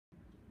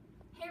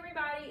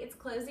it's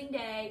closing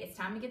day. It's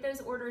time to get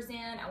those orders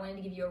in. I wanted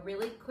to give you a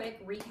really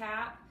quick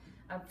recap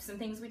of some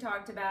things we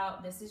talked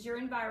about. This is your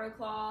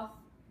EnviroCloth.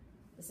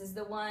 This is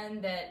the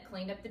one that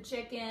cleaned up the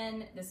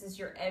chicken. This is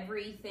your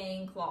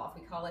everything cloth.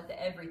 We call it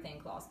the everything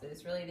cloth, but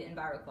it's really the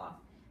EnviroCloth.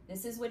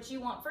 This is what you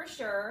want for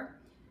sure.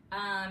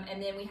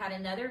 And then we had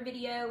another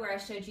video where I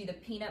showed you the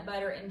peanut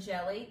butter and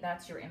jelly.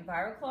 That's your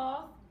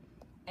EnviroCloth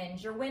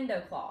and your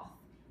window cloth.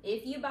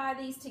 If you buy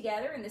these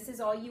together and this is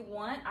all you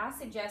want, I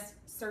suggest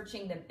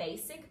searching the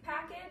basic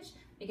package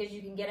because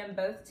you can get them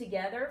both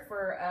together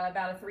for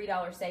about a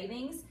 $3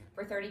 savings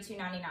for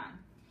 $32.99.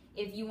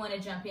 If you want to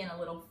jump in a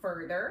little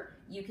further,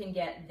 you can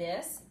get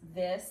this,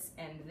 this,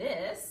 and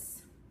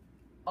this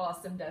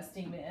awesome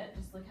dusting mitt.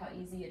 Just look how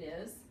easy it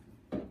is.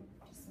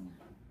 Just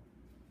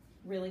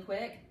really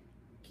quick.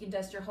 You can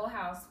dust your whole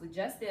house with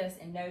just this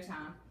in no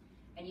time.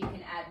 And you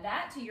can add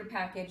that to your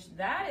package.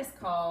 That is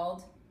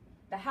called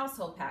the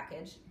household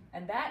package,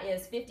 and that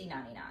is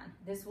 $50.99.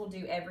 This will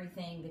do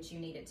everything that you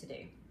need it to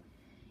do.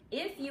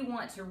 If you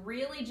want to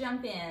really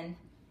jump in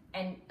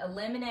and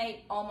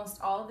eliminate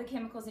almost all of the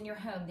chemicals in your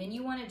home, then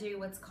you want to do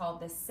what's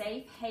called the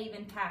Safe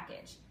Haven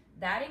package.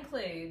 That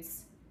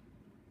includes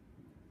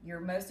your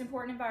most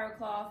important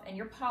EnviroCloth and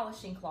your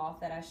polishing cloth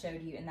that I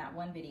showed you in that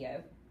one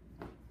video,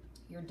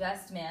 your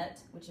dust mitt,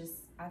 which is,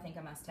 I think,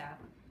 a must-have,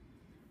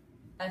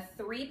 a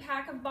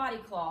 3-pack of body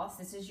cloths.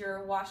 This is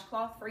your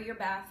washcloth for your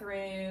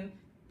bathroom.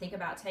 Think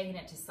about taking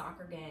it to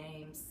soccer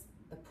games,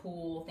 the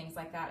pool, things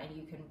like that, and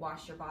you can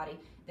wash your body.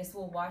 This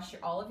will wash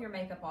all of your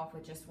makeup off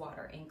with just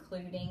water,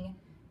 including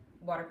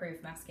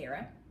waterproof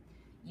mascara.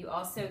 You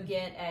also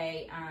get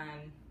a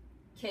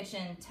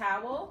kitchen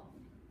towel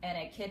and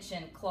a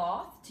kitchen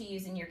cloth to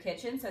use in your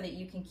kitchen so that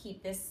you can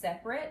keep this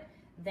separate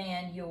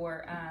than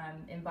your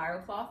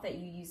EnviroCloth that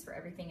you use for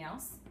everything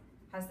else.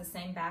 Has the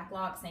same back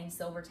lock, same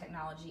silver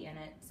technology in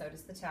it, so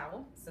does the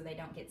towel, so they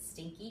don't get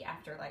stinky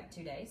after like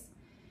 2 days.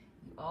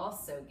 You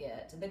also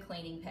get the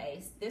cleaning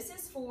paste. This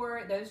is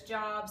for those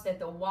jobs that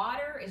the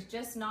water is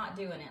just not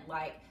doing it,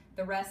 like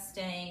the rust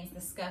stains,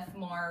 the scuff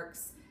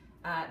marks,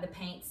 the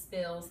paint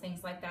spills,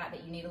 things like that,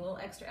 that you need a little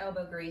extra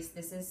elbow grease.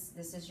 This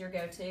is your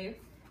go-to. You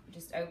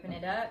just open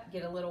it up,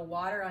 get a little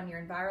water on your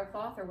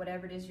EnviroCloth or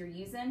whatever it is you're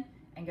using,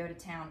 and go to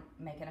town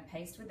making a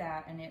paste with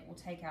that, and it will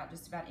take out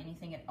just about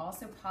anything. It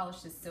also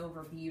polishes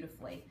silver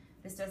beautifully.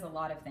 This does a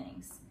lot of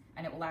things,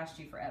 and it will last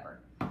you forever.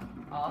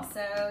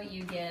 Also,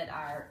 you get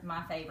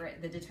my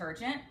favorite, the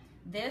detergent.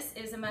 This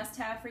is a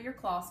must-have for your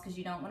cloths because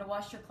you don't want to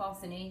wash your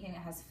cloths in anything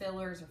that has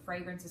fillers or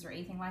fragrances or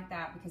anything like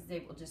that, because they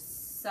will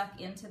just suck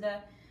into the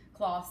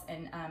cloths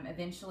and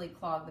eventually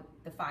clog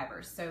the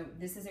fibers. So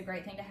this is a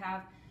great thing to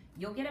have.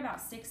 You'll get about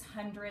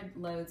 600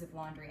 loads of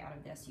laundry out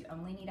of this. You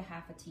only need a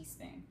half a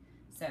teaspoon.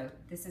 So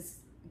this is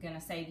going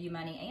to save you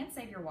money and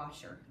save your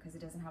washer because it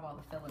doesn't have all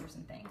the fillers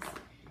and things.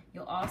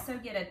 You'll also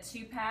get a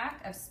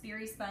 2-pack of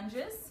Sperry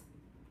sponges.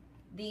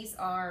 These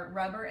are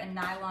rubber and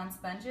nylon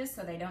sponges,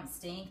 so they don't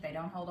stink, they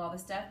don't hold all the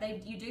stuff.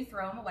 You do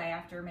throw them away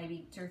after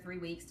maybe 2 or 3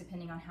 weeks,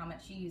 depending on how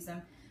much you use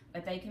them,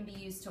 but they can be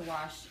used to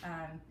wash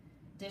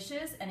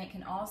dishes, and it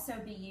can also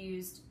be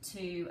used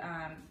to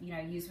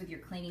use with your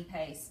cleaning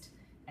paste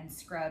and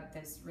scrub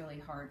those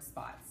really hard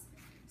spots.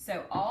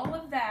 So all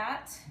of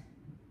that,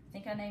 I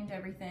think I named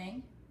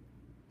everything.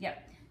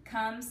 Yep,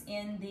 comes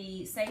in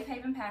the Safe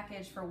Haven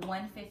package for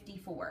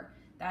 $154.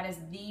 That is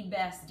the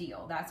best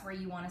deal. That's where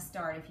you want to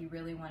start if you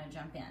really want to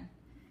jump in.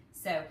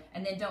 So,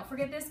 and then don't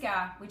forget this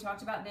guy. We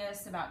talked about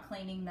this, about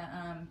cleaning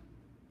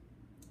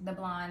the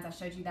blinds. I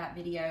showed you that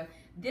video.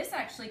 This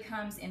actually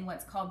comes in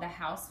what's called the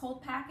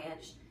household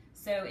package.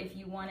 So if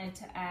you wanted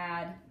to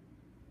add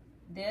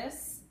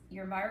this,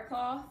 your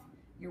EnviroCloth,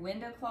 your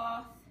window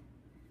cloth,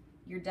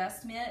 your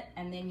dust mitt,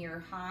 and then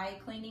your high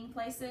cleaning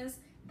places,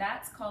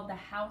 that's called the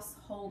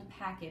household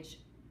package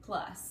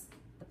plus.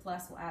 The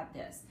plus will add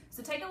this.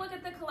 So take a look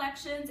at the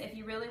collections if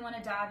you really want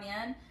to dive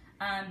in,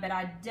 but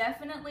I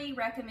definitely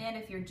recommend,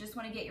 if you just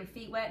want to get your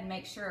feet wet and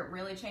make sure it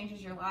really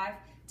changes your life,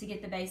 to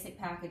get the basic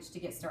package to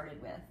get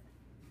started with.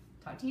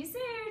 Talk to you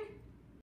soon.